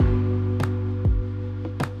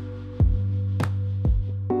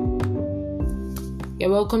You're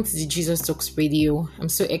welcome to the Jesus Talks Radio. I'm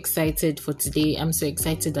so excited for today. I'm so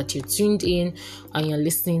excited that you're tuned in and you're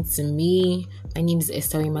listening to me. My name is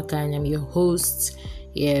Esther Imaka and I'm your host.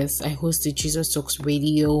 Yes, I host the Jesus Talks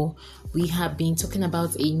Radio. We have been talking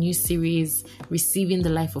about a new series, Receiving the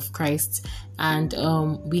Life of Christ. And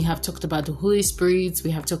we have talked about the Holy Spirit. We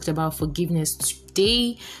have talked about forgiveness.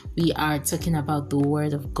 Today, we are talking about the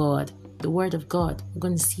Word of God. The Word of God. We're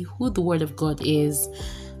going to see who the Word of God is.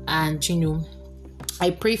 And, I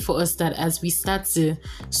pray for us that as we start to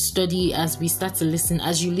study, as we start to listen,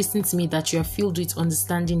 as you listen to me, that you are filled with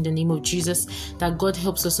understanding in the name of Jesus, that God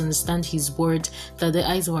helps us understand His word, that the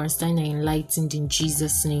eyes of our understanding are enlightened in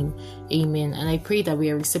Jesus' name. Amen. And I pray that we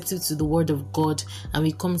are receptive to the word of God and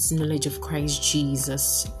we come to knowledge of Christ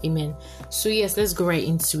Jesus. Amen. So yes, let's go right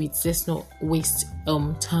into it. Let's not waste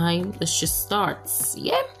time. Let's just start.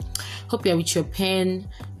 Yeah. Hope you are with your pen,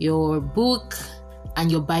 your book, and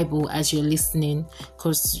your Bible as you're listening,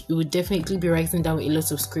 because you would definitely be writing down a lot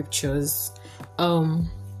of scriptures. The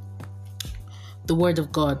Word of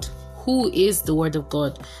God. Who is the Word of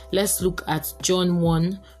God? Let's look at John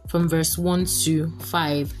 1 from verse 1 to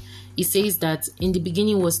 5. It says that in the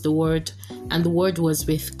beginning was the Word, and the Word was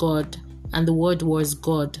with God, and the Word was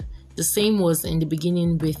God. The same was in the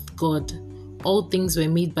beginning with God. All things were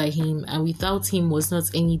made by Him, and without Him was not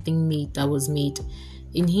anything made that was made.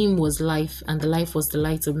 In Him was life, and the life was the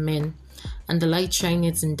light of men. And the light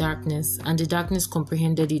shineth in darkness, and the darkness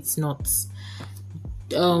comprehended it not.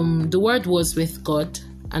 The Word was with God,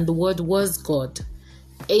 and the Word was God.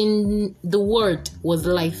 In the Word was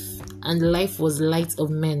life, and the life was the light of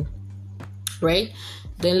men. Right?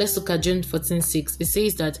 Then let's look at John 14:6. It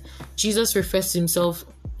says that Jesus refers to Himself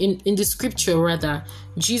in the scripture, rather,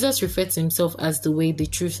 Jesus referred to Himself as the way, the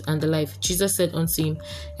truth, and the life. Jesus said unto him,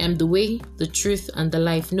 I am the way, the truth, and the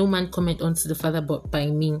life. No man cometh unto the Father but by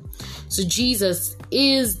me. So Jesus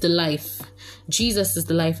is the life. Jesus is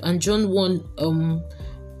the life. And John 1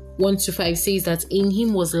 to 5 says that in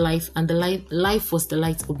Him was life, and the life was the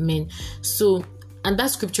light of men. So, and that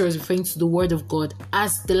scripture is referring to the Word of God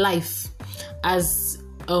as the life, as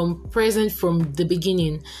present from the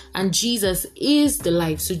beginning, and Jesus is the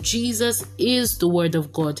life. So Jesus is the Word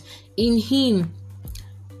of God. In Him,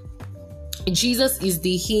 Jesus is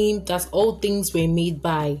the Him that all things were made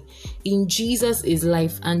by. In Jesus is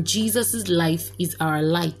life, and Jesus's life is our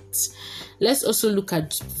light. Let's also look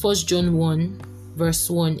at 1 John 1 verse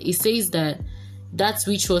 1. It says that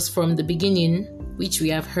which was from the beginning, which we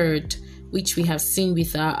have heard, which we have seen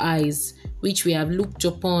with our eyes, which we have looked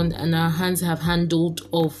upon, and our hands have handled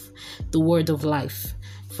of the word of life.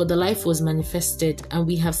 For the life was manifested, and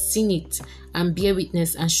we have seen it, and bear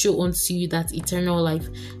witness, and show unto you that eternal life,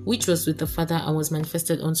 which was with the Father, and was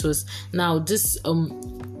manifested unto us. Now, this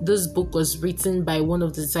book was written by one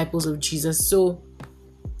of the disciples of Jesus. So,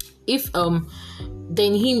 if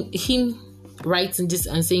then him writing this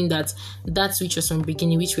and saying that which was from the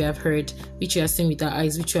beginning, which we have heard, which we have seen with our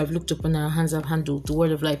eyes, which we have looked upon, our hands have handled, the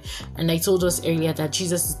word of life. And I told us earlier that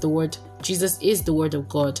Jesus is the Word. Jesus is the Word of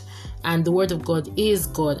God, and the Word of God is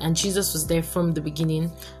God, and Jesus was there from the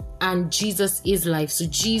beginning, and Jesus is life. So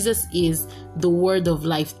Jesus is the Word of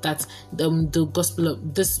life that the gospel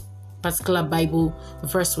of this particular Bible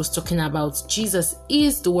verse was talking about. Jesus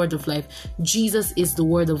is the Word of life. Jesus is the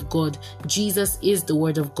Word of God. Jesus is the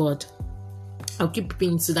Word of God. I'll keep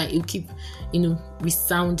repeating so that it'll keep,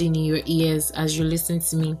 resounding in your ears as you listen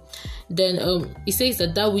to me. Then it says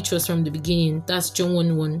that which was from the beginning, that's John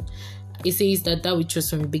 1:1. It says that which was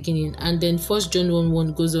from the beginning. And then 1 John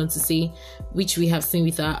 1:1 goes on to say, which we have seen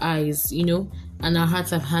with our eyes, and our hearts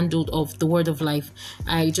have handled of the word of life.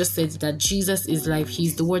 I just said that Jesus is life.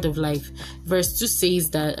 He's the word of life. Verse 2 says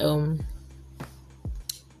that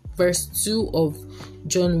verse 2 of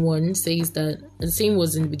John 1 says that the same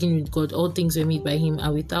was in the beginning with God. All things were made by Him,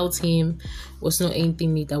 and without Him was not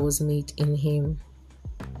anything made that was made in Him.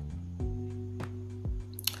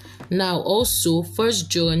 Now also 1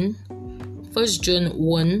 John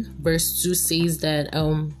 1 verse 2 says that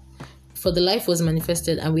for the life was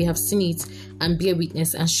manifested, and we have seen it, and bear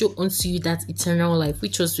witness, and show unto you that eternal life,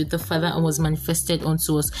 which was with the Father, and was manifested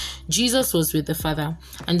unto us. Jesus was with the Father,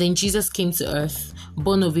 and then Jesus came to earth,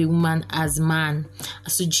 born of a woman as man.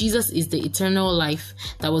 So Jesus is the eternal life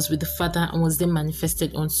that was with the Father, and was then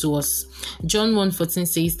manifested unto us. John 1:14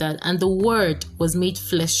 says that, and the Word was made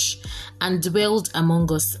flesh, and dwelled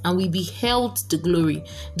among us, and we beheld the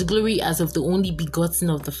glory as of the only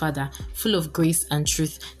begotten of the Father, full of grace and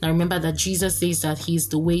truth. Now remember that Jesus says that He is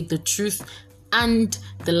the way, the truth, and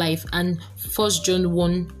the life. And 1 John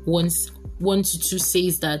 1 1 to 2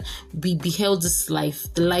 says that we beheld this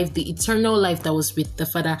life, the eternal life that was with the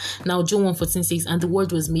Father. Now John 1:14 says, and the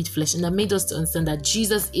Word was made flesh. And that made us to understand that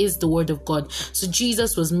Jesus is the Word of God. So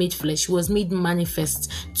Jesus was made flesh, he was made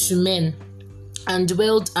manifest to men and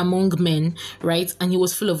dwelled among men, right? And he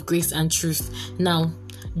was full of grace and truth. Now,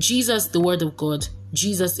 Jesus, the Word of God,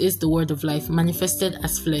 Jesus is the Word of life manifested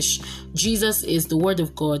as flesh. Jesus is the Word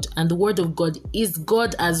of God, and the Word of God is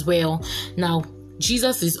God as well. Now,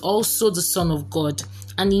 Jesus is also the Son of God,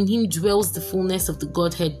 and in him dwells the fullness of the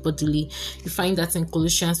Godhead bodily. You find that in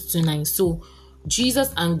Colossians 2:9. So, Jesus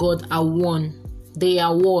and God are one. They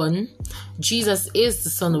are one. Jesus is the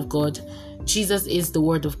Son of God. Jesus is the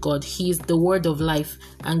Word of God. He is the Word of life,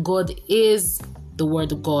 and God is the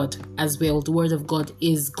Word of God as well. The Word of God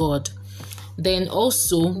is God. Then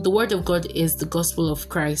also, the Word of God is the gospel of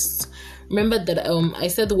Christ. Remember that I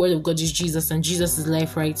said the Word of God is Jesus and Jesus is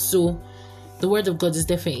life, right? So the Word of God is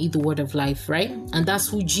definitely the Word of life, right? And that's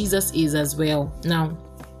who Jesus is as well. Now,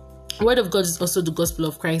 the Word of God is also the gospel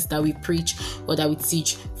of Christ that we preach or that we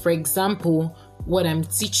teach. For example, what I'm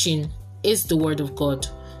teaching is the Word of God,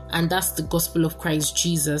 and that's the gospel of Christ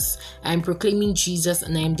Jesus. I am proclaiming Jesus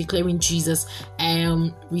and I am declaring Jesus. I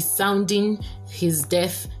am resounding his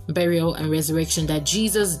death, burial, and resurrection, that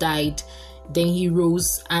Jesus died, then he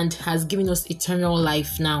rose and has given us eternal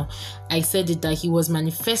life now. I said it that he was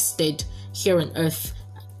manifested here on earth.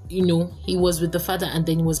 You know, he was with the Father and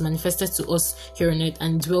then he was manifested to us here on earth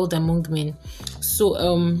and dwelled among men.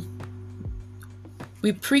 So,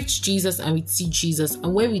 we preach Jesus and we teach Jesus.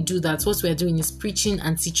 And when we do that, what we are doing is preaching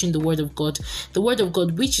and teaching the Word of God. The Word of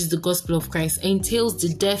God, which is the gospel of Christ, entails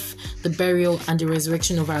the death, the burial, and the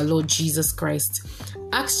resurrection of our Lord Jesus Christ.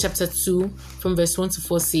 Acts chapter 2 from verse 1 to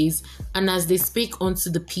 4 says, and as they spake unto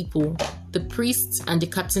the people, the priests and the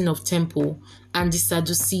captain of temple and the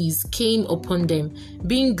Sadducees came upon them,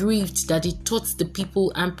 being grieved that they taught the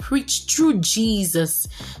people and preached through Jesus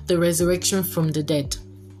the resurrection from the dead.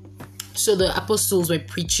 So the apostles were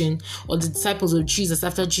preaching, or the disciples of Jesus,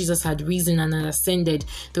 after Jesus had risen and had ascended,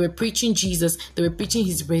 they were preaching Jesus, they were preaching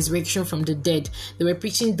his resurrection from the dead, they were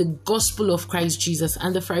preaching the gospel of Christ Jesus,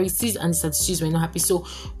 and the Pharisees and the Sadducees were not happy. So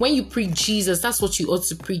when you preach Jesus, that's what you ought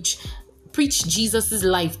to preach. Preach Jesus's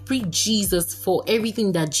life, preach Jesus for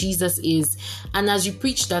everything that Jesus is. And as you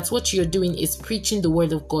preach that, what you're doing is preaching the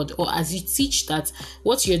Word of God, or as you teach that,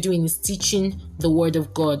 what you're doing is teaching the Word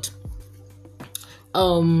of God.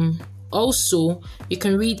 Also, you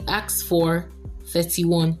can read Acts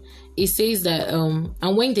 4:31. It says that,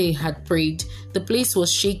 and when they had prayed, the place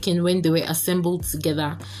was shaken when they were assembled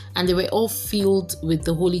together, and they were all filled with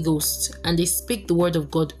the Holy Ghost, and they spake the word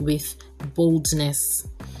of God with boldness.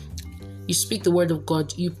 You speak the word of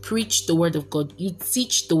God, you preach the word of God, you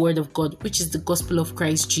teach the word of God, which is the gospel of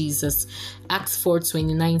Christ Jesus. Acts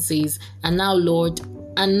 4:29 says, and now, Lord,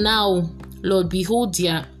 behold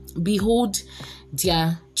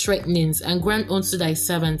their threatenings, and grant unto thy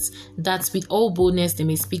servants that with all boldness they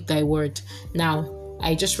may speak thy word. Now,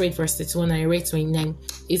 I just read verse 31 and I read 29.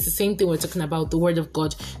 It's the same thing we're talking about, the word of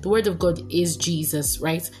God. The word of God is Jesus,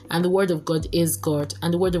 right? And the word of God is God,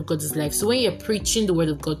 and the word of God is life. So when you're preaching the word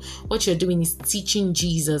of God, what you're doing is teaching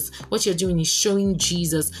Jesus. What you're doing is showing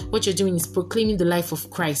Jesus. What you're doing is proclaiming the life of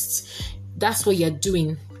Christ. That's what you're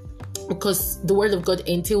doing, because the word of God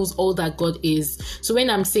entails all that God is. So when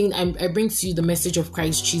I'm saying I bring to you the message of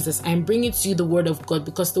Christ Jesus, I'm bringing to you the word of God,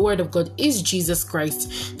 because the word of God is Jesus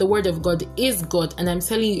Christ. The word of God is God, and I'm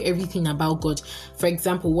telling you everything about God. For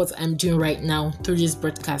example, what I'm doing right now through this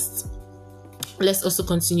broadcast. Let's also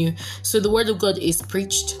continue. So the word of God is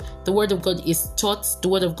preached, the word of God is taught, the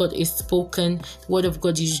word of God is spoken, the word of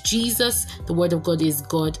God is Jesus, the word of God is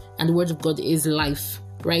God, and the word of God is life.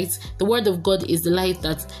 Right? The word of God is the life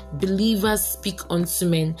that believers speak unto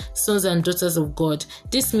men, sons and daughters of God.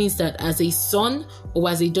 This means that as a son or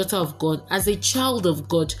as a daughter of God, as a child of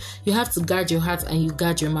God, you have to guard your heart and you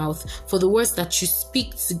guard your mouth. For the words that you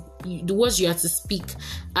speak, the words you are to speak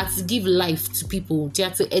are to give life to people. They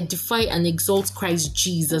are to edify and exalt Christ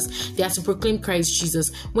Jesus. They are to proclaim Christ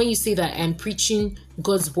Jesus. When you say that I'm preaching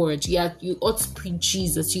God's word, you ought to preach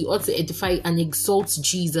Jesus. You ought to edify and exalt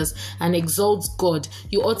Jesus and exalt God.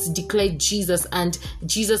 You ought to declare Jesus and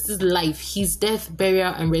Jesus' life, his death,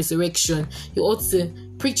 burial, and resurrection. You ought to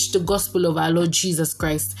preach the gospel of our Lord Jesus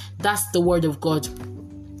Christ. That's the word of God.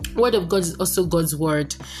 Word of God is also God's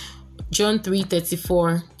word. John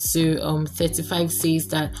 3:34 to 35 says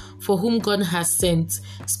that, for whom God has sent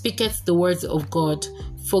speaketh the words of God.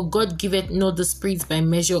 For God giveth not the Spirit by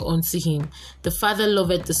measure unto him. The Father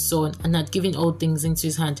loveth the Son, and had given all things into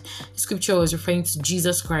his hand. The scripture was referring to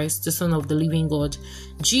Jesus Christ, the Son of the living God.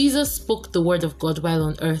 Jesus spoke the word of God while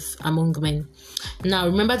on earth among men. Now,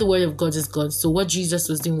 remember, the word of God is God. So what Jesus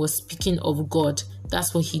was doing was speaking of God.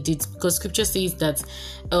 That's what he did. Because scripture says that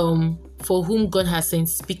for whom God has sent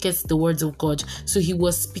speaketh the words of God. So he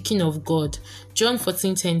was speaking of God. John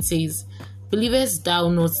 14:10 says, believest thou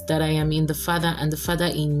not that I am in the Father, and the Father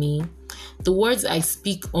in me? The words I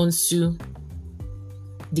speak unto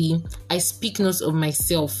thee, I speak not of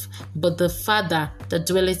myself, but the Father that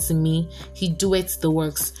dwelleth in me, he doeth the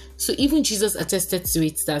works. So even Jesus attested to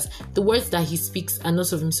it, that the words that he speaks are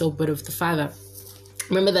not of himself, but of the Father.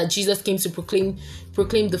 Remember that Jesus came to proclaim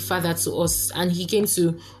the Father to us, and he came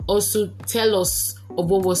to also tell us of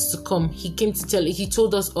what was to come. He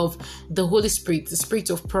told us of the Holy Spirit, the Spirit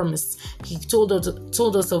of promise. He told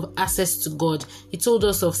us of access to God. He told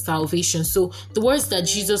us of salvation. So the words that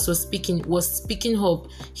Jesus was speaking, he was speaking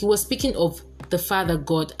of the Father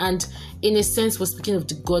God, and in a sense was speaking of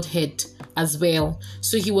the Godhead as well.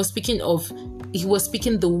 So he was speaking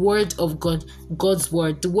the word of God, God's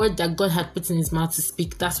word, the word that God had put in his mouth to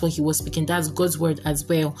speak. That's what he was speaking. That's God's word as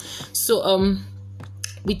well. So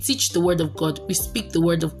we teach the word of God. We speak the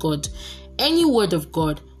word of God. Any word of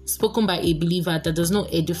God spoken by a believer that does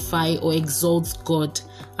not edify or exalt God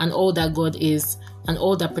and all that God is and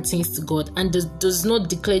all that pertains to God, and does not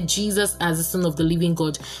declare Jesus as the Son of the living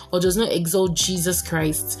God, or does not exalt Jesus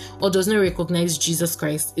Christ, or does not recognize Jesus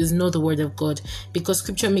Christ, is not the word of God. Because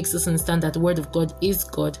scripture makes us understand that the word of God is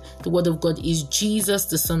God. The word of God is Jesus,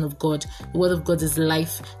 the Son of God. The word of God is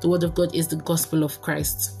life. The word of God is the gospel of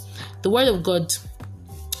Christ. The word of God.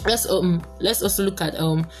 Let's also look at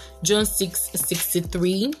John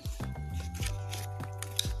 6:63.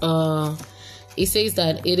 It says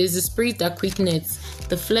that it is the Spirit that quickeneth,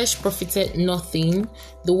 the flesh profiteth nothing.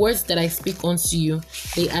 The words that I speak unto you,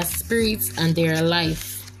 they are spirits and they are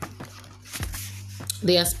life.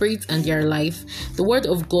 They are spirits and they are life. The word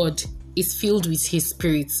of God is filled with his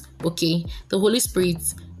spirit. Okay, the Holy Spirit,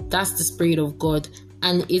 that's the Spirit of God.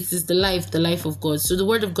 And it is the life of God. So the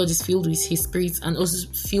word of God is filled with his spirit and also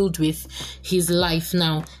filled with his life.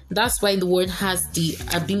 Now, that's why the word has the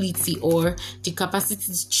ability or the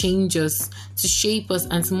capacity to change us, to shape us,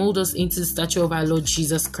 and to mold us into the stature of our Lord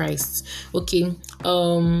Jesus Christ. Okay.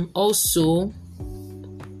 Also,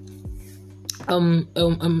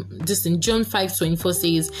 this in John 5:24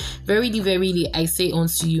 says, verily, verily, I say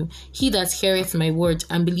unto you, he that heareth my word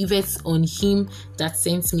and believeth on him that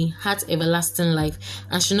sent me hath everlasting life,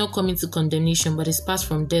 and shall not come into condemnation, but is passed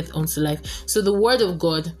from death unto life. So the word of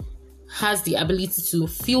God has the ability to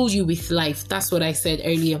fill you with life. That's what I said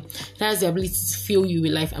earlier. It has the ability to fill you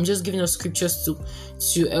with life. I'm just giving us scriptures to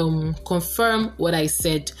confirm what I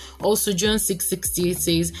said. Also, John 6:68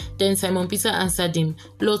 says, then Simon Peter answered him,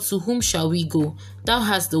 Lord, to whom shall we go? Thou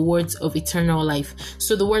hast the words of eternal life.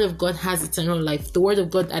 So the word of God has eternal life. The word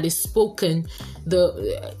of God that is spoken,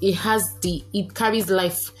 it carries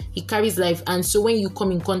life. It carries life. And so when you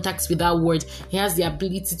come in contact with that word, it has the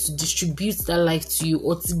ability to distribute that life to you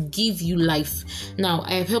or to give you life. Now,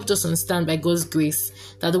 I have helped us understand by God's grace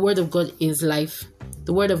that the word of God is life.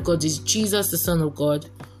 The word of God is Jesus, the Son of God.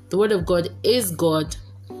 The word of God is God.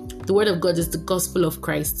 The word of God is the gospel of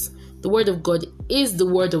Christ. The word of God is the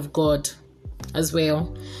word of God as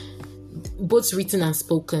well, both written and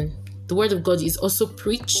spoken. The word of God is also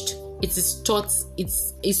preached. It is taught.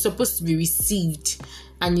 It's supposed to be received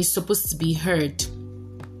and is supposed to be heard.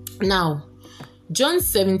 Now, John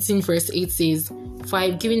 17 verse 8 says, for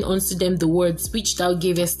I have given unto them the words which thou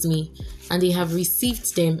gavest me, and they have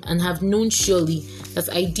received them, and have known surely that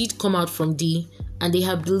I did come out from thee, and they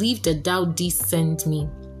have believed that thou didst send me.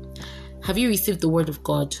 Have you received the word of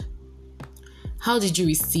God? How did you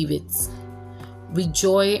receive it? With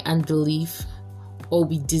joy and belief, or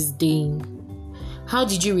with disdain? How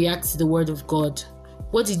did you react to the word of God?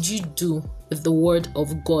 What did you do with the word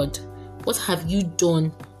of God? What have you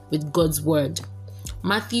done with God's word?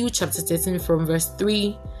 Matthew chapter 13 from verse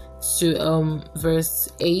 3 to verse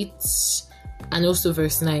 8 and also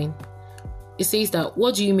verse 9. It says that,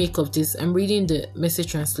 what do you make of this? I'm reading the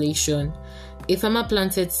Message translation. A farmer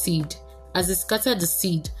planted seed. As he scattered the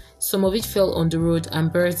seed, some of it fell on the road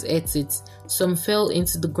and birds ate it. Some fell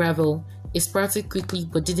into the gravel. It sprouted quickly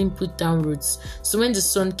but didn't put down roots. So when the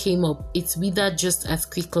sun came up, it withered just as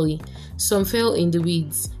quickly. Some fell in the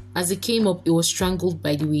weeds. As it came up, it was strangled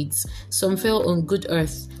by the weeds. Some fell on good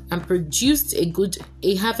earth and produced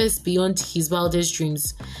a harvest beyond his wildest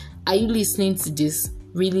dreams. Are you listening to this?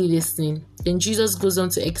 Really listening? Then Jesus goes on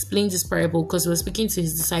to explain this parable, because he was speaking to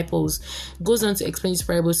his disciples. Goes on to explain this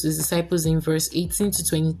parable to his disciples in verse 18 to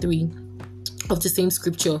 23 of the same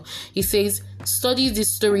scripture. He says, study the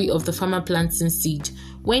story of the farmer planting seed.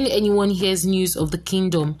 When anyone hears news of the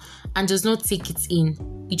kingdom and does not take it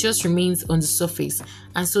in, it just remains on the surface,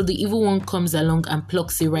 and so the evil one comes along and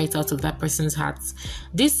plucks it right out of that person's heart.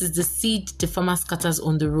 This is the seed the farmer scatters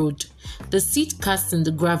on the road. The seed cast in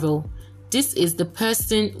the gravel. This is the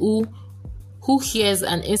person who hears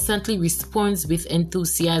and instantly responds with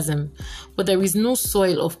enthusiasm, but there is no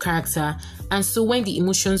soil of character, and so when the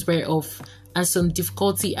emotions wear off and some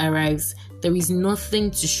difficulty arrives, there is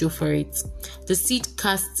nothing to show for it. The seed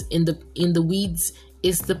cast in the weeds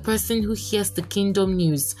is the person who hears the kingdom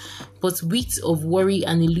news, but weeds of worry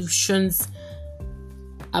and illusions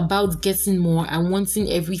about getting more and wanting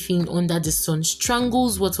everything under the sun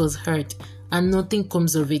strangles what was heard, and nothing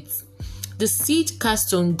comes of it. The seed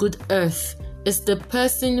cast on good earth is the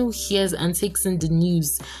person who hears and takes in the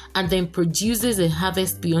news and then produces a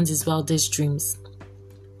harvest beyond his wildest dreams.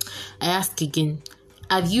 I ask again,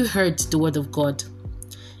 have you heard the word of God?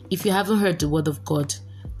 If you haven't heard the word of God,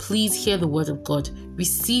 please hear the word of God.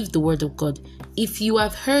 Receive the word of God. If you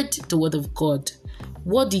have heard the word of God,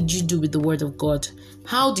 what did you do with the word of God?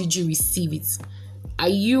 How did you receive it?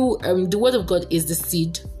 The word of God is the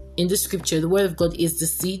seed. In the scripture, the word of God is the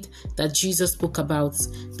seed that Jesus spoke about.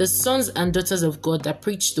 The sons and daughters of God that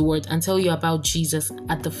preach the word and tell you about Jesus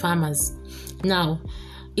are the farmers. Now,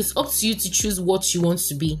 it's up to you to choose what you want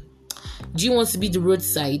to be. Do you want to be the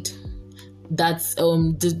roadside that's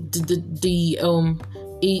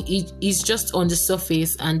it is just on the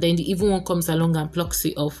surface and then the evil one comes along and plucks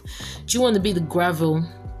it off? Do you want to be the gravel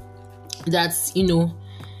that's,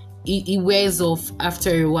 it wears off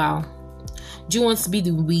after a while? Do you want to be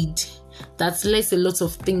the weed that lets a lot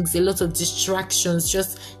of things, a lot of distractions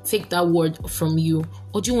just take that word from you?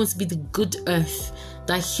 Or do you want to be the good earth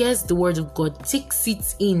that hears the word of God, takes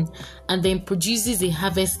it in, and then produces a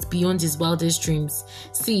harvest beyond his wildest dreams?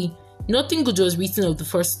 See, nothing good was written of the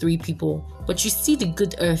first three people, but you see the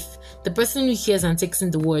good earth, the person who hears and takes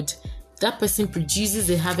in the word, that person produces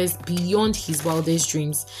a harvest beyond his wildest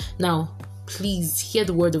dreams. Now, please hear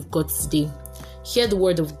the word of God today. Hear the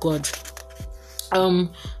word of God.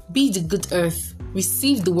 Be the good earth.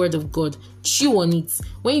 Receive the word of God. Chew on it.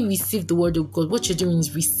 When you receive the word of God, what you're doing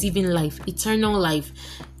is receiving life, eternal life,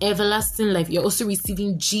 everlasting life. You're also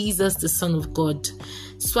receiving Jesus, the Son of God.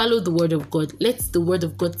 Swallow the word of God. Let the word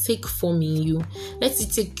of God take form in you. Let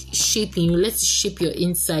it take shape in you. Let it shape your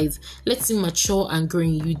insides. Let it mature and grow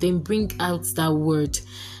in you. Then bring out that word.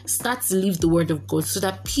 Start to live the word of God so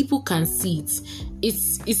that people can see it.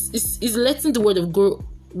 It's letting the word of God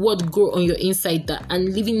grow on your inside, that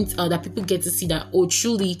and living it out, that people get to see that, oh,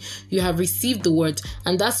 truly you have received the word.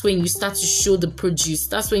 And that's when you start to show the produce.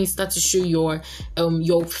 That's when you start to show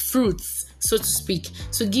your fruits, so to speak.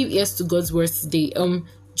 So give ears to God's words today.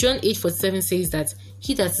 John 8:47 says that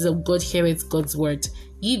he that is of God heareth God's word.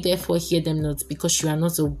 Ye therefore hear them not, because you are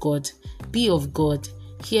not of God. Be of God.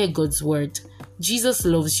 Hear God's word. Jesus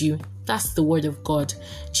loves you. That's the word of God.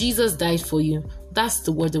 Jesus died for you. That's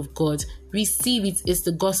the word of God. Receive it. It's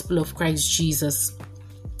the gospel of Christ Jesus.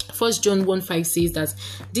 1 John 1:5 says that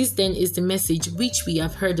this then is the message which we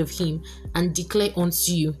have heard of him and declare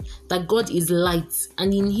unto you, that God is light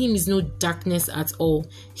and in him is no darkness at all.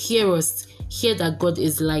 Hear us. Hear that God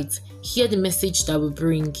is light. Hear the message that we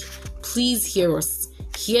bring. Please hear us.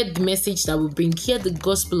 Hear the message that we bring. Hear the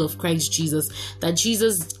gospel of Christ Jesus, that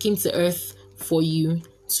Jesus came to earth for you,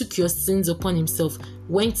 took your sins upon himself,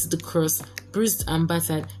 went to the cross, bruised and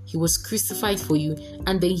battered. He was crucified for you,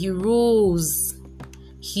 and then he rose.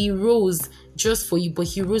 He rose just for you, but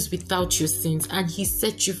he rose without your sins, and he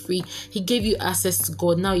set you free. He gave you access to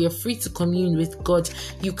God. Now you're free to commune with God.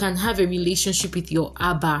 You can have a relationship with your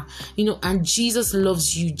Abba, and Jesus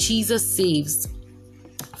loves you. Jesus saves.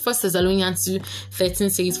 1 Thessalonians 2:13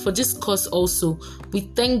 says, for this cause also we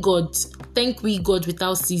thank we God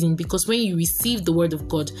without ceasing, because when you received the word of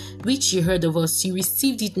God, which you heard of us, you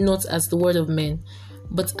received it not as the word of men,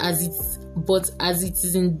 but as it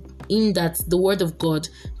is in that the word of God,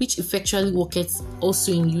 which effectually worketh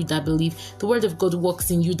also in you that believe. The word of God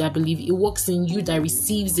works in you that believe. It works in you that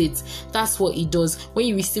receives it. That's what it does. When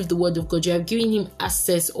you receive the word of God, you have given him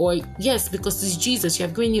access, or yes, because it's Jesus, you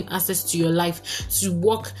have given him access to your life to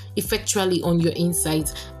work effectually on your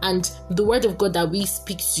insides. And the word of God that we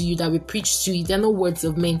speak to you, that we preach to you, they're not words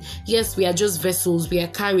of men. Yes, we are just vessels, we are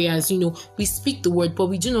carriers, we speak the word, but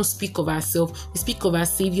we do not speak of ourselves. We speak of our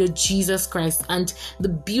Savior Jesus Christ and the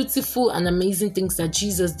beautiful and amazing things that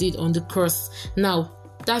Jesus did on the cross. Now,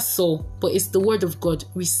 That's all. But it's the word of God.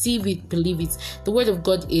 Receive it, believe it. The word of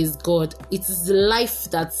God is God. It is life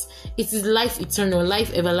eternal,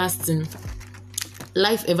 life everlasting.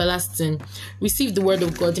 Life everlasting. Receive the word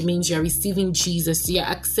of God. It means you are receiving Jesus. You are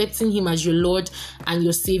accepting him as your Lord and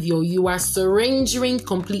your Savior. You are surrendering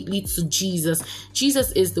completely to Jesus.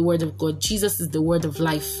 Jesus is the word of God. Jesus is the word of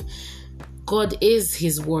life. God is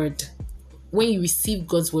his word. When you receive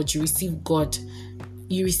God's word, you receive God.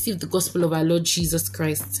 You receive the gospel of our Lord Jesus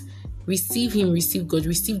Christ. Receive him, receive God,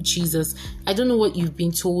 receive Jesus. I don't know what you've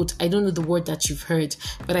been told. I don't know the word that you've heard.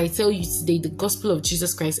 But I tell you today, the gospel of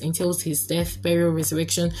Jesus Christ entails his death, burial,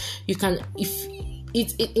 resurrection. You can, if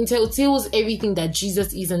it entails everything that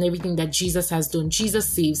Jesus is and everything that Jesus has done. Jesus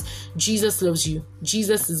saves. Jesus loves you.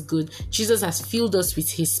 Jesus is good. Jesus has filled us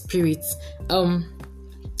with his spirit.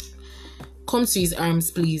 Come to his arms,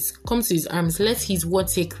 please. Come to his arms. Let his word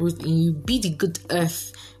take root in you. Be the good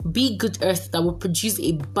earth. Be good earth that will produce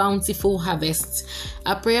a bountiful harvest.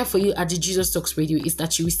 Our prayer for you at the Jesus Talks Radio is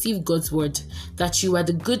that you receive God's word, that you are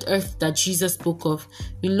the good earth that Jesus spoke of.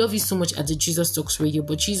 We love you so much at the Jesus Talks Radio,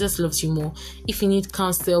 but Jesus loves you more. If you need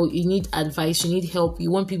counsel, you need advice, you need help, you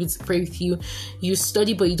want people to pray with you, you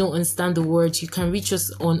study but you don't understand the word, you can reach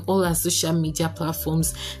us on all our social media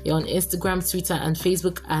platforms. We're on Instagram, Twitter, and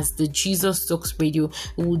Facebook as the Jesus Talks Radio.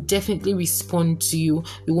 We will definitely respond to you.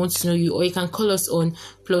 We want to know you, or you can call us on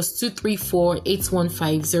 +234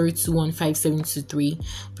 815 021 5723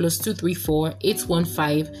 +234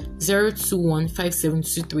 815 021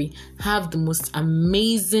 5723. Have the most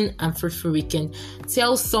amazing and fruitful weekend.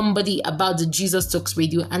 Tell somebody about the Jesus Talks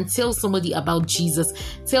Radio and tell somebody about Jesus.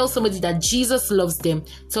 Tell somebody that Jesus loves them.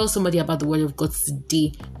 Tell somebody about the word of God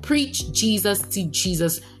today. Preach Jesus, teach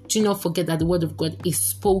Jesus. Do not forget that the word of God is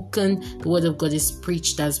spoken. The word of God is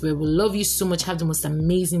preached as well. We love you so much. Have the most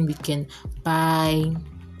amazing weekend. Bye.